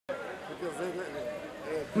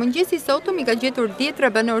Mëngjesi sotëm i ka gjetur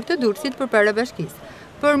 10 banor të Durrësit përpara bashkisë.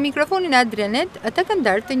 Për mikrofonin e Adrianet, ata kanë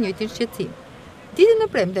darë të njëjtin shqetësim. Ditën e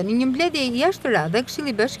premte, në një mbledhje jashtë radhe,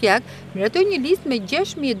 Këshilli Bashkiak miratoi një listë me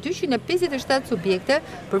 6257 subjekte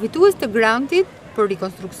përfitues të grantit për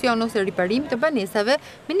rikonstruksion ose riparim të banesave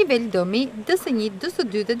me nivel dëmi DS1,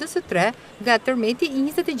 DS2 dhe DS3 nga tërmeti i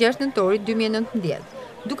 26 nëntorit 2019,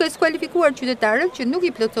 duke skualifikuar qytetarët që nuk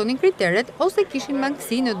i plotësonin kriteret ose kishin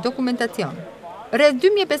mangësi në dokumentacion. Rreth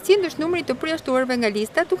 2500 është numri të përjashtuarve nga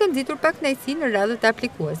lista, duke nxitur pak kënaqësi në radhën e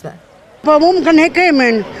aplikuesve. Po mu më kanë hekë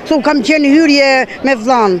emrin, kam qenë hyrje me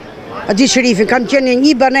vllain, Aji Sherifin, kam qenë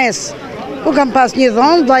një banes, ku kam pas një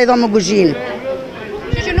dhomë, vllai dha më kuzhinë.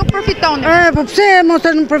 Që nuk përfitoni? Po pse mos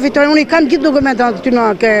të nuk përfitoni? Unë i kam gjithë dokumentat aty në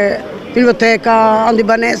biblioteka, andi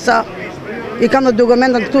banesa, i kam dhe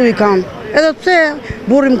dokumentat këtu i kam. Edhe pse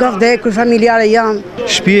burri më ka vdekur, familjare janë.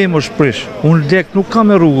 Shtëpia im është prish, unë lek nuk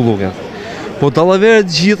kam e rrugullu, po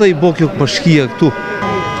dallaveret gjitha i bo kjo bashkia këtu.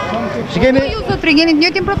 Po ju thot rigjenit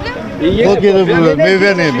njëjtin problem? Po tjetër problem, me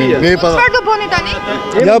venemi. Çfarë do bëni tani?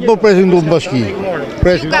 Ja po presim në bashki.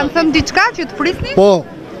 Ju kanë thënë diçka që të prisni? Po,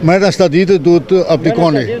 merrna 7 ditë duhet të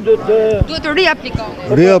aplikoni. Duhet të riaplikoni.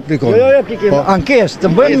 Riaplikoni. Jo, ankesë,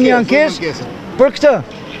 të bëjmë një ankesë për këtë,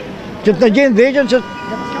 që të na gjejnë vegjen që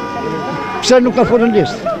pse nuk ka foton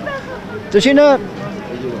listë. Të që na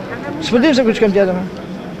s'po dim se ku shkojmë tjetër.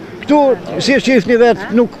 Këtu si shifni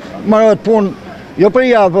vetë nuk marrohet punë, jo për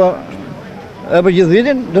javë, e për gjithë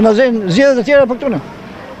vitin, do na zëjnë zgjedhjet e tjera për këtu.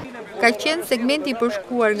 Ka qenë segmenti i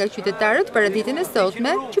përshkuar nga qytetarët para ditën e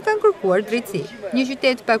sotme që kanë kërkuar drejtësi. Një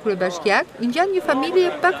qytet pa kryebashkiak i ngjan një familje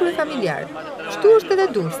pa kryefamiljar. Kështu është edhe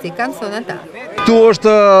Durrësi, kanë thënë ata. Këtu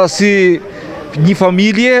është si një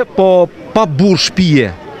familje, po pa burr shtëpie.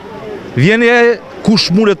 Vjen kush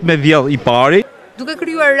mundet me vjedh i pari. Duke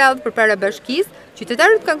krijuar radhë përpara bashkisë,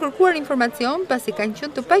 qytetarët kanë kërkuar informacion pasi kanë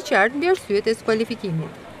qenë të paqartë mbi arsyet e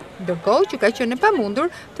skualifikimit, ndërkohë që ka qenë e pamundur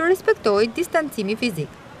të respektojë distancimi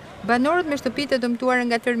fizik. Banorët me shtëpitë të dëmtuara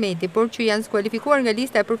nga tërmeti, por që janë skualifikuar nga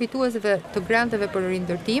lista e përfituesve të granteve për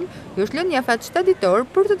rindërtim, ju është lënë një afat 7 ditor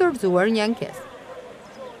për të dorëzuar një ankesë.